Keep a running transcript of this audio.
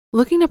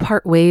Looking to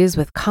part ways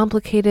with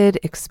complicated,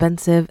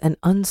 expensive, and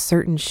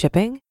uncertain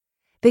shipping?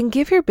 Then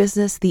give your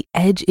business the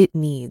edge it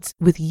needs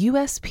with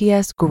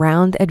USPS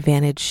Ground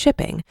Advantage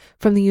shipping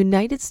from the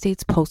United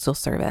States Postal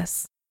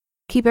Service.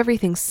 Keep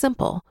everything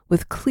simple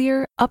with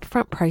clear,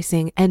 upfront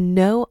pricing and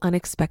no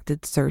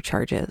unexpected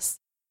surcharges.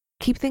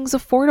 Keep things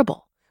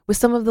affordable with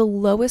some of the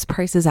lowest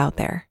prices out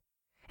there.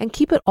 And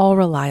keep it all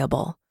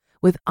reliable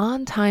with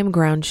on-time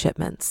ground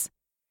shipments.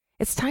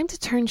 It's time to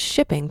turn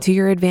shipping to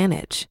your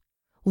advantage.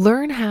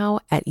 Learn how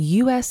at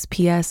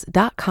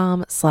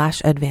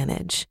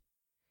USPS.com/advantage.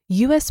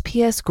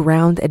 USPS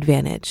Ground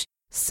Advantage.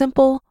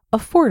 Simple,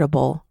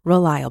 affordable,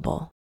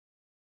 reliable.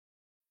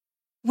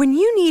 When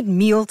you need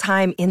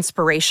mealtime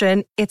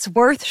inspiration, it's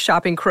worth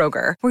shopping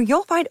Kroger, where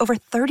you'll find over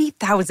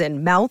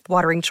 30,000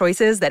 mouth-watering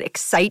choices that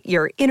excite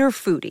your inner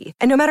foodie.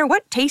 And no matter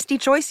what tasty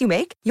choice you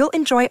make, you'll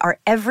enjoy our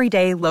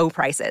everyday low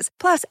prices,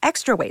 plus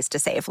extra ways to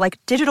save, like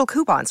digital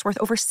coupons worth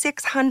over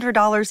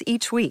 $600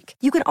 each week.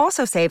 You can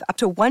also save up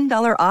to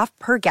 $1 off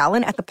per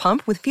gallon at the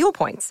pump with fuel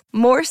points.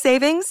 More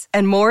savings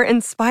and more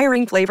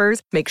inspiring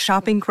flavors make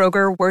shopping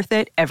Kroger worth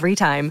it every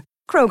time.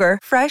 Kroger,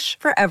 fresh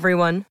for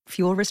everyone.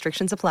 Fuel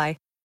restrictions apply.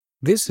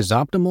 This is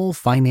Optimal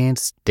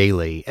Finance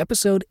Daily,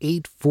 episode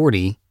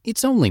 840,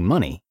 It's Only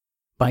Money,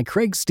 by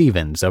Craig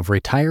Stevens of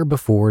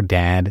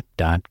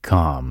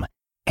RetireBeforeDad.com.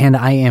 And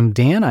I am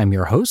Dan, I'm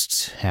your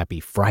host.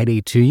 Happy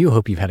Friday to you.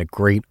 Hope you've had a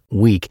great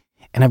week.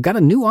 And I've got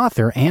a new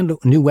author and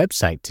new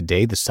website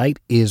today. The site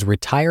is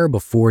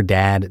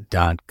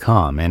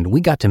RetireBeforeDad.com. And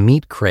we got to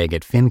meet Craig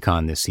at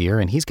FinCon this year,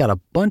 and he's got a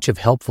bunch of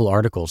helpful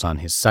articles on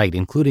his site,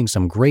 including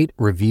some great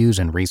reviews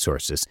and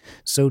resources.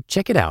 So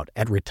check it out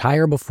at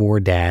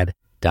RetireBeforeDad.com.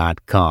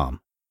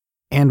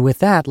 And with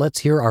that, let's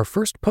hear our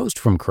first post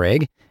from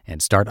Craig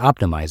and start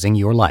optimizing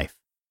your life.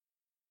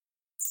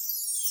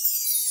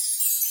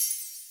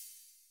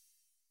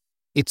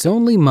 It's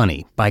Only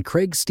Money by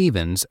Craig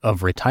Stevens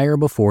of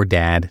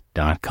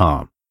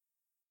RetireBeforeDad.com.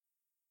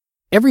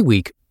 Every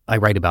week, I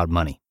write about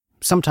money,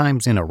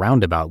 sometimes in a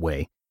roundabout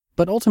way,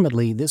 but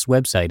ultimately this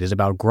website is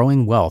about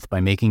growing wealth by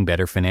making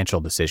better financial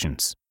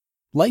decisions.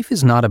 Life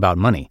is not about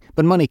money,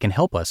 but money can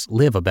help us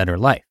live a better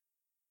life.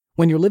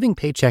 When you're living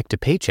paycheck to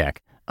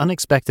paycheck,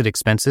 unexpected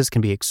expenses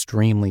can be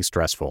extremely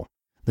stressful.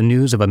 The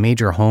news of a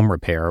major home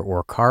repair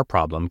or car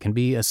problem can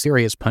be a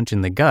serious punch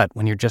in the gut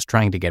when you're just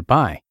trying to get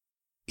by.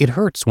 It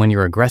hurts when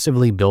you're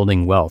aggressively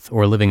building wealth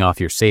or living off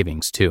your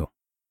savings, too.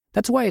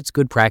 That's why it's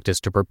good practice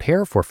to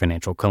prepare for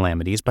financial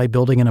calamities by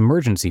building an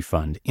emergency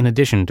fund in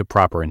addition to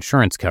proper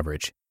insurance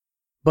coverage.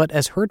 But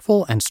as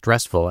hurtful and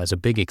stressful as a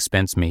big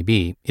expense may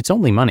be, it's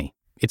only money.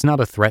 It's not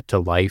a threat to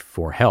life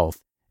or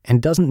health, and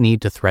doesn't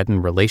need to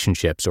threaten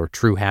relationships or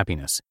true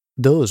happiness.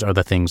 Those are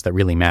the things that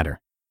really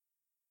matter.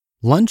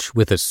 Lunch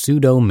with a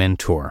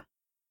Pseudo-Mentor.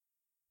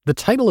 The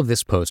title of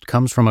this post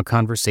comes from a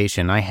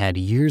conversation I had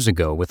years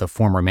ago with a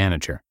former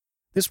manager.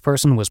 This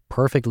person was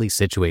perfectly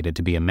situated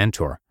to be a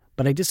mentor,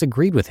 but I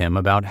disagreed with him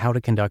about how to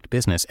conduct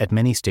business at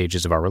many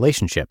stages of our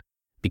relationship.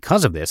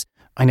 Because of this,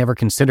 I never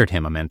considered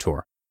him a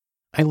mentor.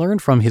 I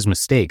learned from his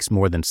mistakes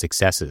more than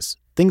successes.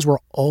 Things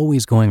were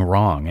always going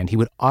wrong, and he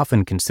would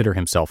often consider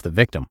himself the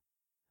victim.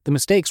 The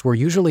mistakes were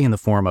usually in the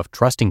form of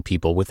trusting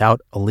people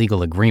without a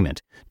legal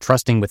agreement,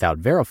 trusting without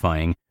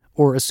verifying,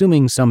 or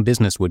assuming some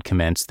business would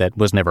commence that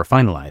was never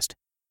finalized.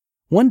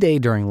 One day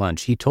during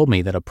lunch, he told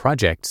me that a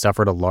project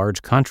suffered a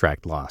large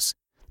contract loss.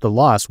 The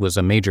loss was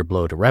a major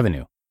blow to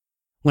revenue.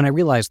 When I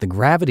realized the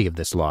gravity of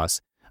this loss,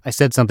 I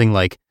said something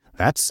like,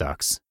 "That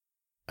sucks."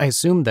 I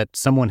assumed that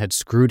someone had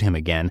screwed him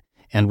again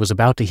and was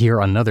about to hear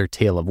another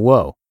tale of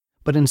woe.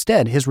 But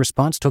instead, his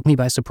response took me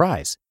by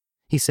surprise.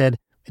 He said,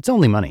 "It's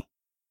only money."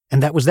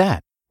 And that was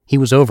that. He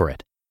was over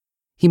it.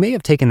 He may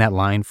have taken that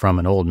line from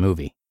an old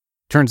movie.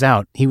 Turns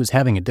out he was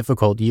having a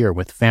difficult year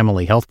with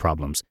family health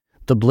problems.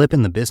 The blip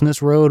in the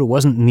business road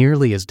wasn't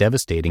nearly as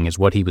devastating as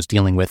what he was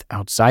dealing with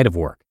outside of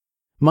work.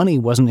 Money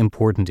wasn't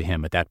important to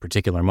him at that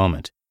particular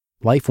moment.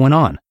 Life went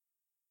on.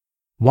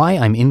 Why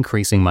I'm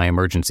increasing my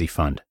emergency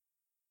fund.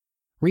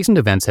 Recent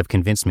events have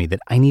convinced me that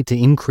I need to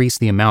increase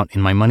the amount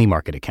in my money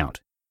market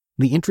account.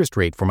 The interest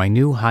rate for my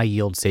new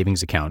high-yield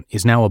savings account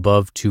is now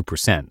above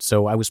 2%,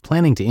 so I was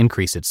planning to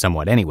increase it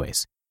somewhat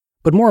anyways.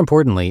 But more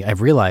importantly,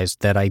 I've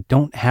realized that I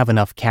don't have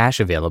enough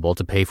cash available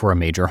to pay for a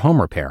major home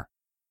repair.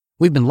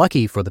 We've been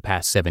lucky for the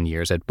past 7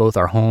 years at both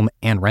our home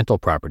and rental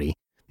property.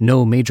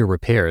 No major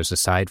repairs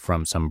aside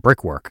from some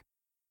brickwork.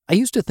 I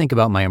used to think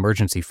about my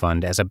emergency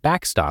fund as a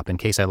backstop in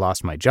case I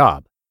lost my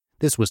job.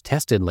 This was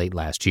tested late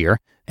last year,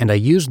 and I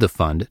used the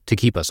fund to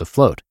keep us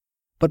afloat.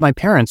 But my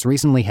parents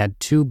recently had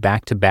 2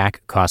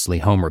 back-to-back costly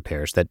home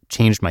repairs that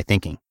changed my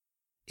thinking.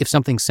 If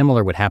something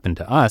similar would happen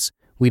to us,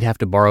 we'd have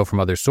to borrow from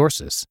other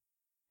sources.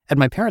 At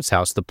my parents'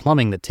 house, the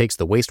plumbing that takes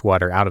the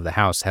wastewater out of the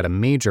house had a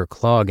major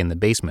clog in the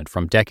basement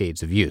from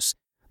decades of use.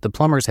 The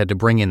plumbers had to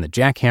bring in the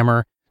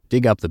jackhammer,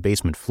 dig up the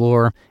basement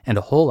floor, and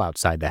a hole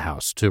outside the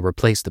house to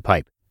replace the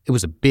pipe. It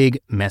was a big,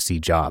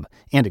 messy job,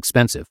 and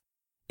expensive.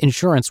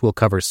 Insurance will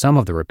cover some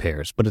of the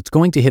repairs, but it's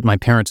going to hit my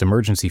parents'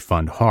 emergency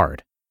fund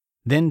hard.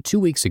 Then 2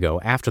 weeks ago,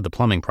 after the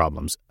plumbing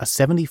problems, a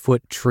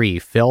 70-foot tree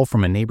fell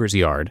from a neighbor's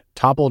yard,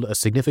 toppled a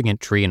significant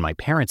tree in my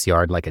parents'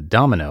 yard like a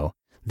domino,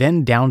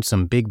 then downed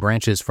some big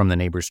branches from the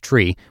neighbor's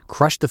tree,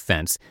 crushed the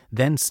fence,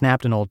 then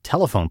snapped an old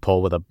telephone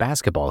pole with a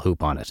basketball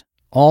hoop on it,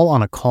 all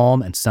on a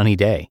calm and sunny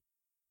day.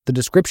 The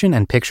description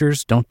and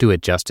pictures don't do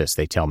it justice,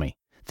 they tell me.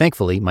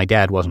 Thankfully, my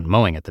dad wasn't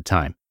mowing at the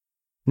time.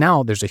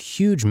 Now there's a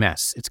huge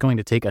mess. It's going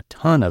to take a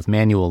ton of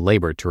manual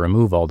labor to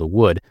remove all the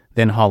wood,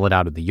 then haul it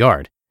out of the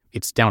yard.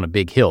 It's down a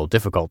big hill,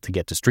 difficult to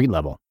get to street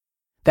level.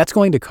 That's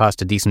going to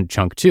cost a decent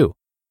chunk too.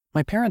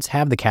 My parents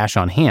have the cash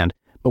on hand,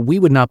 but we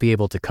would not be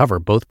able to cover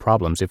both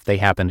problems if they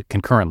happened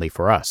concurrently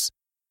for us.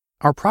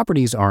 Our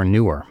properties are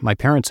newer. My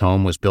parents'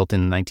 home was built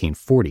in the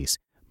 1940s,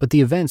 but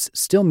the events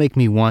still make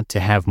me want to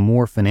have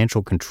more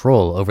financial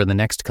control over the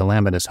next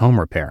calamitous home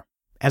repair.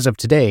 As of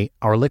today,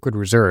 our liquid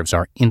reserves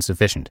are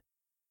insufficient.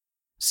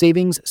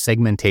 Savings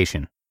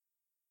segmentation.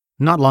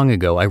 Not long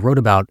ago, I wrote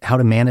about how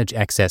to manage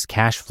excess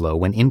cash flow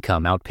when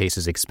income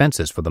outpaces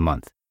expenses for the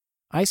month.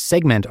 I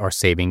segment our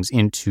savings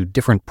into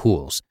different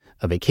pools: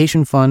 a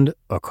vacation fund,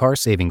 a car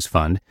savings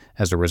fund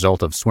as a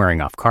result of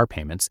swearing off car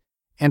payments,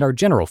 and our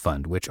general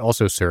fund, which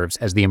also serves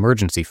as the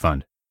emergency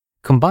fund.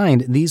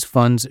 Combined, these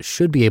funds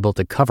should be able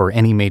to cover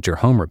any major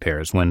home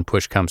repairs when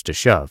push comes to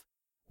shove.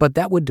 But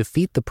that would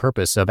defeat the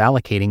purpose of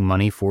allocating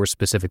money for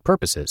specific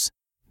purposes.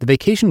 The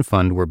vacation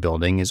fund we're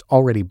building is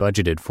already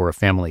budgeted for a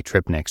family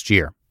trip next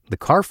year. The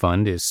car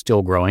fund is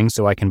still growing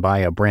so I can buy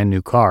a brand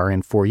new car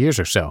in 4 years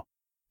or so.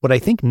 What I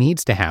think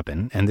needs to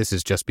happen, and this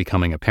is just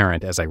becoming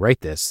apparent as I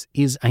write this,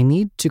 is I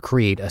need to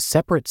create a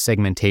separate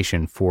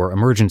segmentation for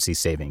emergency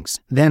savings,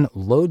 then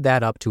load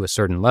that up to a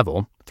certain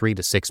level, 3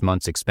 to 6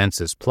 months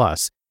expenses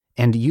plus,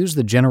 and use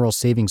the general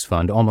savings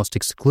fund almost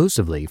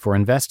exclusively for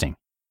investing.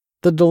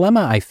 The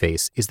dilemma I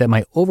face is that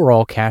my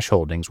overall cash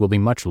holdings will be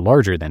much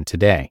larger than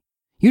today.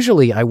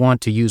 Usually I want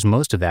to use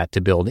most of that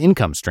to build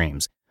income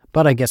streams,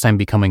 but I guess I'm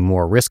becoming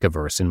more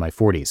risk-averse in my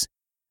 40s.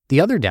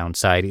 The other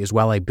downside is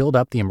while I build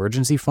up the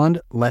emergency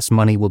fund, less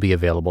money will be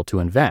available to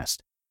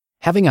invest.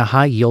 Having a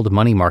high-yield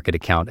money market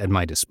account at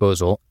my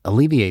disposal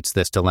alleviates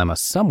this dilemma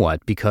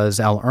somewhat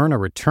because I'll earn a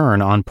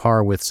return on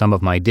par with some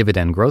of my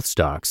dividend growth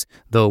stocks,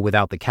 though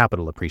without the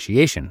capital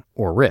appreciation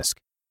or risk.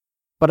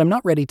 But I'm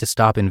not ready to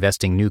stop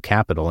investing new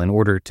capital in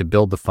order to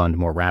build the fund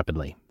more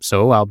rapidly,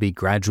 so I'll be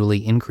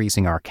gradually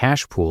increasing our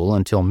cash pool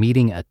until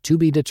meeting a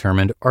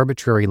to-be-determined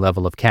arbitrary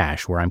level of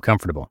cash where I'm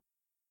comfortable.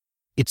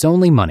 It's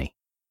only money.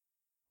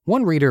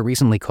 One reader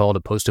recently called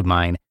a post of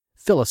mine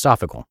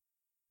philosophical.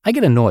 I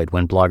get annoyed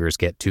when bloggers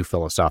get too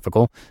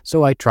philosophical,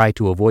 so I try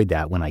to avoid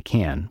that when I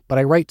can, but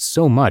I write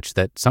so much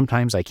that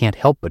sometimes I can't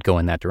help but go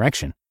in that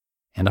direction.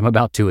 And I'm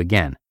about to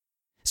again.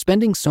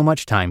 Spending so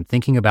much time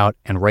thinking about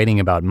and writing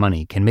about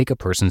money can make a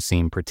person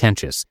seem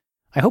pretentious.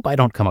 I hope I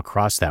don't come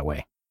across that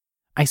way.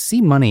 I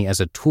see money as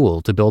a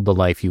tool to build the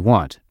life you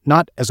want,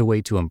 not as a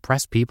way to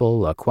impress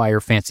people, acquire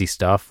fancy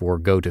stuff, or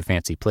go to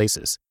fancy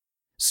places.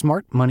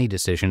 Smart money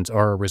decisions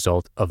are a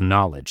result of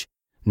knowledge.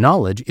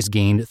 Knowledge is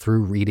gained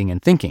through reading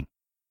and thinking.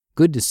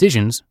 Good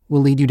decisions will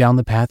lead you down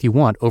the path you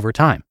want over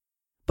time.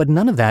 But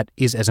none of that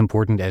is as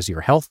important as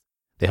your health,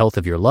 the health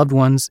of your loved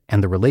ones,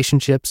 and the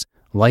relationships,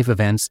 life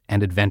events,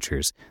 and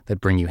adventures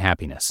that bring you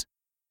happiness.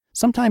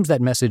 Sometimes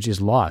that message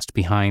is lost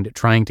behind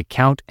trying to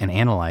count and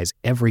analyze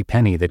every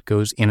penny that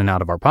goes in and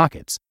out of our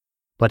pockets.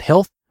 But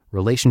health,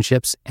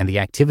 relationships, and the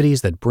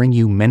activities that bring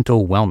you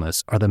mental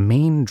wellness are the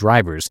main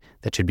drivers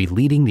that should be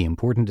leading the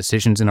important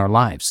decisions in our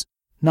lives,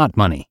 not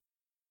money.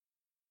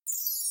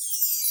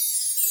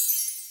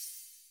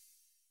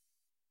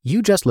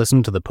 You just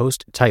listened to the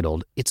post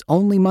titled, "It's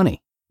Only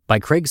Money," by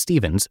Craig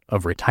Stevens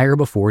of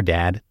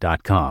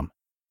RetireBeforeDad.com.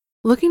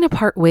 Looking to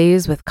part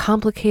ways with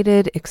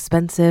complicated,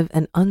 expensive,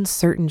 and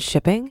uncertain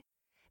shipping?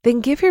 Then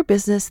give your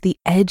business the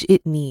edge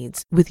it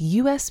needs with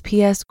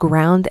USPS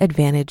Ground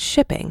Advantage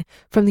shipping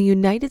from the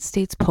United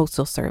States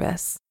Postal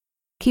Service.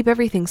 Keep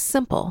everything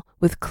simple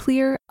with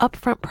clear,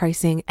 upfront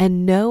pricing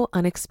and no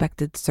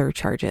unexpected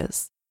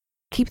surcharges.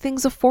 Keep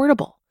things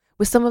affordable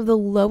with some of the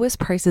lowest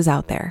prices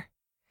out there.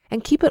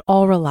 And keep it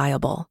all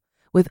reliable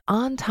with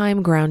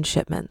on-time ground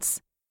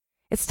shipments.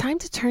 It's time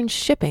to turn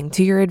shipping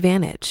to your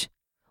advantage.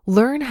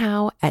 Learn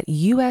how at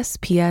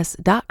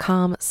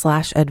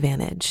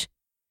USPS.com/advantage.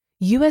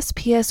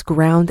 USPS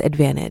Ground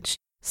Advantage.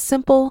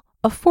 Simple,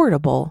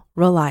 affordable,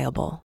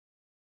 reliable.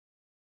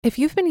 If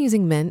you've been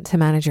using Mint to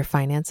manage your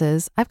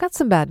finances, I've got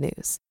some bad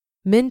news.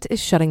 Mint is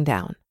shutting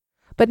down.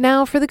 But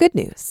now for the good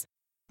news.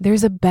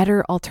 There's a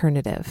better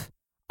alternative.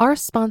 Our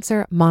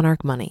sponsor,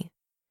 Monarch Money.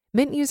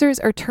 Mint users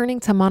are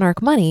turning to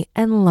Monarch Money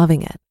and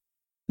loving it.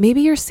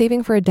 Maybe you're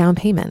saving for a down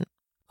payment,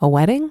 a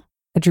wedding,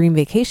 a dream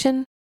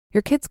vacation,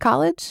 your kid's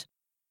college.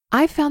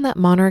 I've found that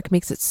Monarch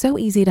makes it so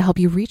easy to help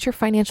you reach your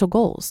financial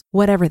goals,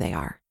 whatever they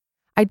are.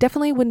 I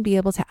definitely wouldn't be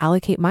able to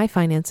allocate my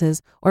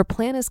finances or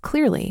plan as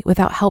clearly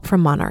without help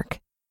from Monarch.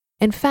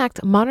 In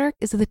fact, Monarch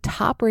is the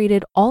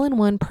top-rated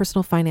all-in-one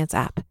personal finance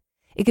app.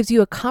 It gives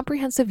you a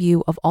comprehensive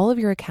view of all of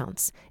your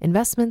accounts,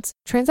 investments,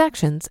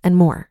 transactions, and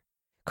more.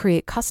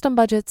 create custom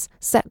budgets,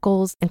 set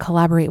goals, and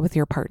collaborate with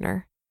your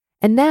partner.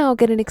 And now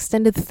get an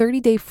extended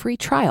 30-day free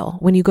trial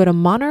when you go to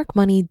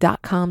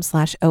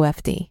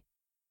monarchmoney.com/OFD.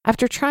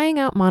 After trying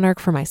out Monarch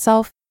for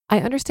myself, I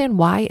understand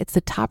why it's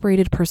the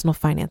top-rated personal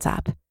finance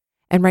app.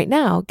 And right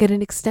now, get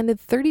an extended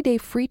 30-day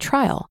free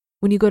trial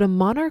when you go to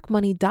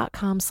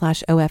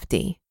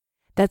monarchmoney.com/OFD.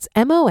 That's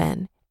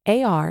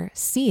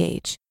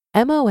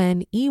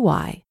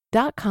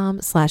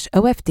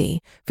monarchmoney.com/OFD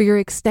for your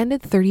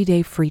extended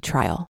 30-day free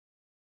trial.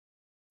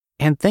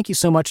 And thank you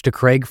so much to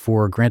Craig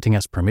for granting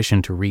us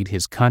permission to read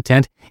his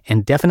content,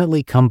 and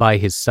definitely come by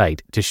his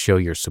site to show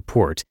your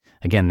support.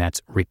 Again,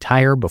 that's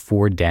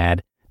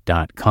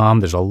retirebeforedad.com.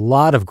 There's a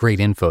lot of great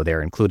info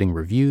there, including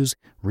reviews,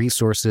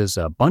 resources,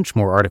 a bunch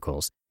more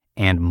articles,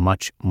 and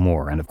much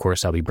more. And of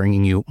course, I'll be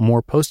bringing you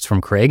more posts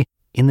from Craig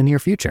in the near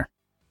future.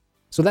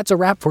 So that's a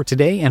wrap for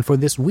today and for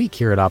this week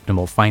here at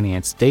Optimal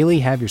Finance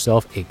Daily. Have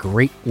yourself a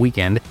great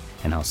weekend,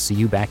 and I'll see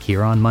you back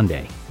here on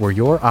Monday, where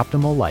your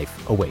optimal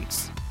life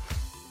awaits.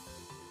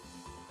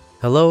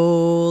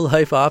 Hello,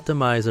 Life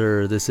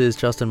Optimizer. This is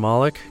Justin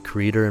Malik,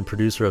 creator and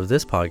producer of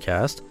this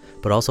podcast,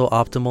 but also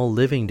Optimal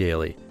Living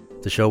Daily,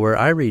 the show where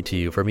I read to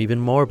you from even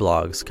more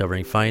blogs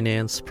covering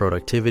finance,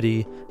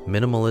 productivity,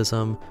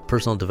 minimalism,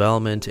 personal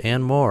development,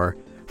 and more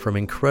from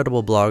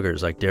incredible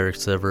bloggers like Derek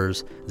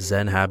Sivers,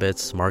 Zen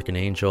Habits, Mark and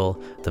Angel,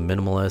 The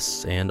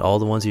Minimalists, and all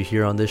the ones you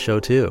hear on this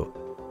show too.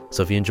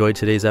 So if you enjoyed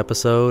today's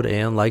episode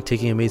and like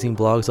taking amazing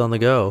blogs on the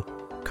go,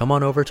 come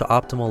on over to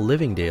Optimal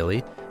Living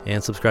Daily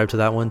and subscribe to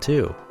that one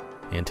too.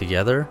 And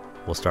together,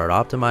 we'll start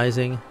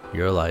optimizing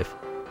your life.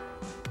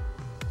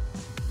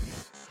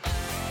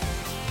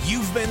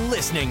 You've been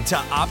listening to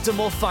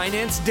Optimal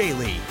Finance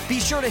Daily. Be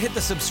sure to hit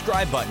the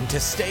subscribe button to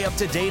stay up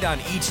to date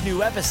on each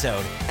new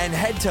episode, and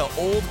head to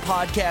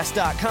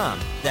oldpodcast.com.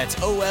 That's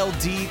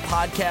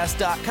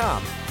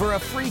OLDpodcast.com for a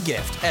free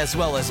gift, as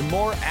well as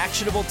more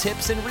actionable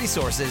tips and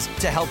resources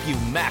to help you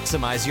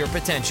maximize your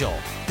potential.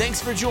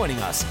 Thanks for joining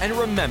us, and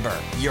remember,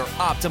 your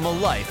optimal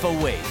life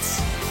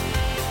awaits.